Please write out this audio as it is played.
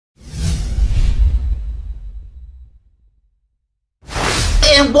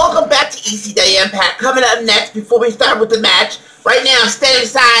and welcome back to ECW Impact. Coming up next, before we start with the match, right now I'm standing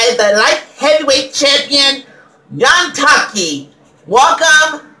beside the light heavyweight champion, Taki.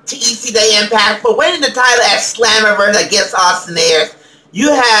 Welcome to ECW Impact for winning the title at Slammiversary against Austin Ayers.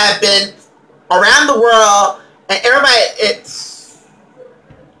 You have been around the world, and everybody,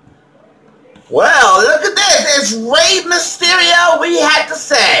 well, look at this. It's Rey Mysterio, we had to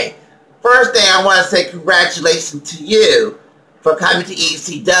say. First thing, I want to say congratulations to you for coming to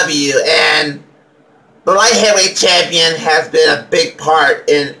ECW, and the light heavyweight champion has been a big part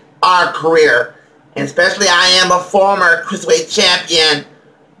in our career, and especially I am a former cruiserweight champion.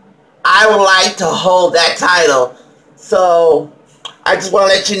 I would like to hold that title, so I just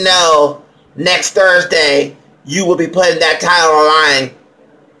want to let you know, next Thursday, you will be putting that title on line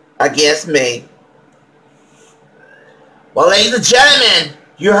against me. Well, ladies and gentlemen,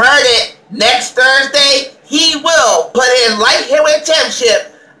 you heard it. Next Thursday, he will put his light heavyweight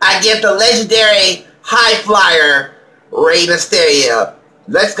championship against the legendary high flyer, Rey Mysterio.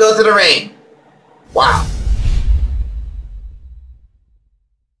 Let's go to the ring. Wow.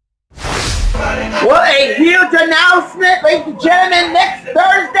 What a huge announcement, ladies and gentlemen. Next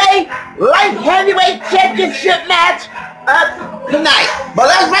Thursday, light heavyweight championship match tonight. But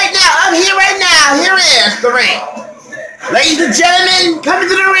that's right now. I'm here right now. Here is the ring. Ladies and gentlemen, coming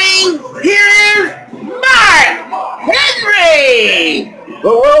to the ring, here is Mark Henry! The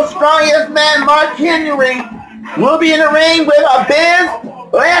world's strongest man, Mark Henry, will be in the ring with Abyss.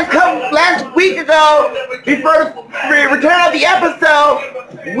 Last week ago, before the return of the episode,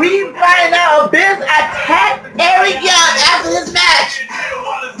 we find out Abyss attacked Eric Young after his match.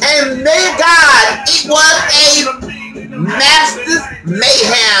 And may God, it was a massive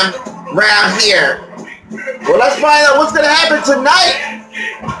mayhem round here. Well, let's find out what's going to happen tonight.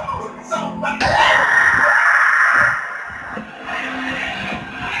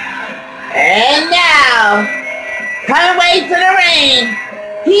 And now, coming away to the ring,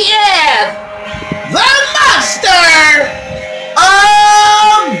 he is the Monster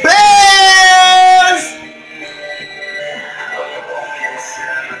Abyss!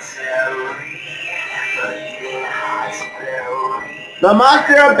 The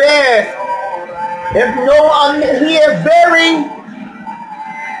Monster Abyss. If no one, he is very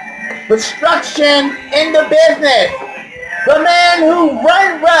destruction in the business. The man who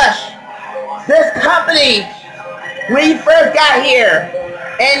rushed this company when he first got here.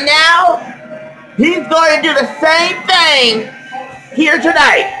 And now, he's going to do the same thing here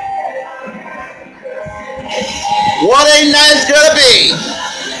tonight. What a night it's going to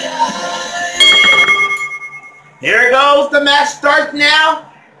be. Here it goes. The match starts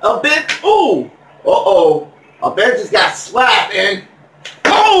now. A bit, ooh. Uh-oh. Abyss just got slapped and...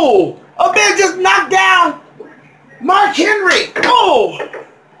 Oh! Abyss just knocked down Mark Henry. Oh!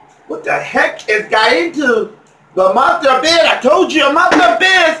 What the heck is got into the Monster Abyss? I told you, a Monster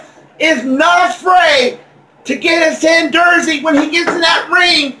Abyss is not afraid to get his hand dirty when he gets in that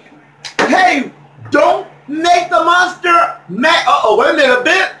ring. Hey, don't make the Monster mad. Uh-oh, wait a minute,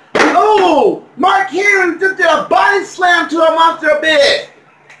 Abyss. Oh! Mark Henry just did a body slam to a Monster Abyss.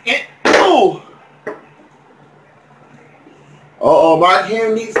 And, oh! Uh-oh, Mark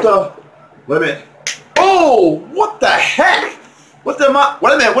Henry needs to... Wait a minute. Oh! What the heck? Wait a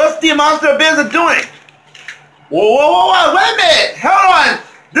minute. What's the Monster Abyss doing? Whoa. Wait a minute. Hold on.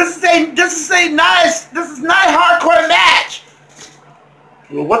 This is not a hardcore match.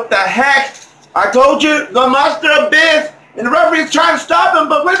 Well, what the heck? I told you, the Monster Abyss, and the referee is trying to stop him,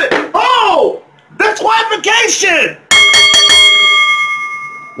 but wait a minute. Oh! Disqualification!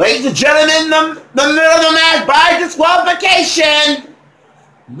 Ladies and gentlemen, the middle of the match by disqualification,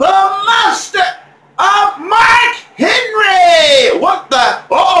 the Monster of Mark Henry! What the?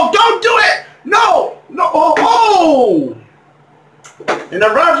 Oh, don't do it! No! Oh! And the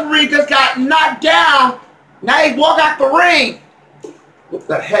referee just got knocked down. Now he walked out the ring. What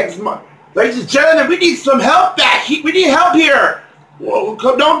the heck's Mark? Ladies and gentlemen, we need some help back. We need help here. Whoa,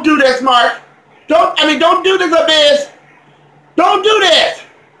 don't do this, Mark. Don't do this, Abyss. Don't do this.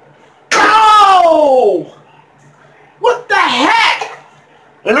 Oh! What the heck?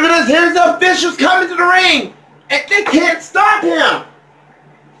 And look at this, here's the officials coming to the ring. And they can't stop him.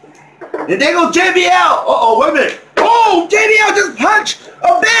 And there goes JBL. Uh-oh, wait a minute. Oh, JBL just punched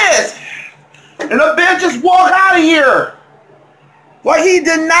Abyss. And Abyss just walked out of here. Well, he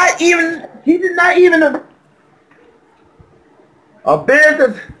did not even, Abyss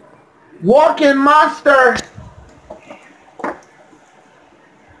is walking monster.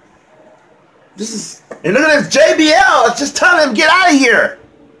 And look at this, JBL is just telling him, get out of here.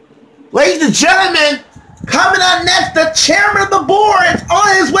 Ladies and gentlemen, Coming up next, the chairman of the board is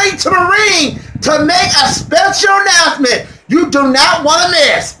on his way to the ring to make a special announcement you do not want to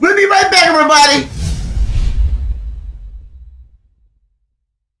miss. We'll be right back, everybody.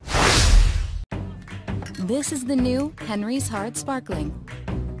 This is the new Henry's Hard Sparkling.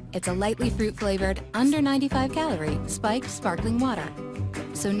 It's a lightly fruit-flavored, under 95-calorie, spiked sparkling water.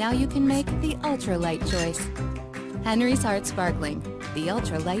 So now you can make the ultra-light choice. Henry's Hard Sparkling, the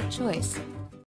ultra-light choice.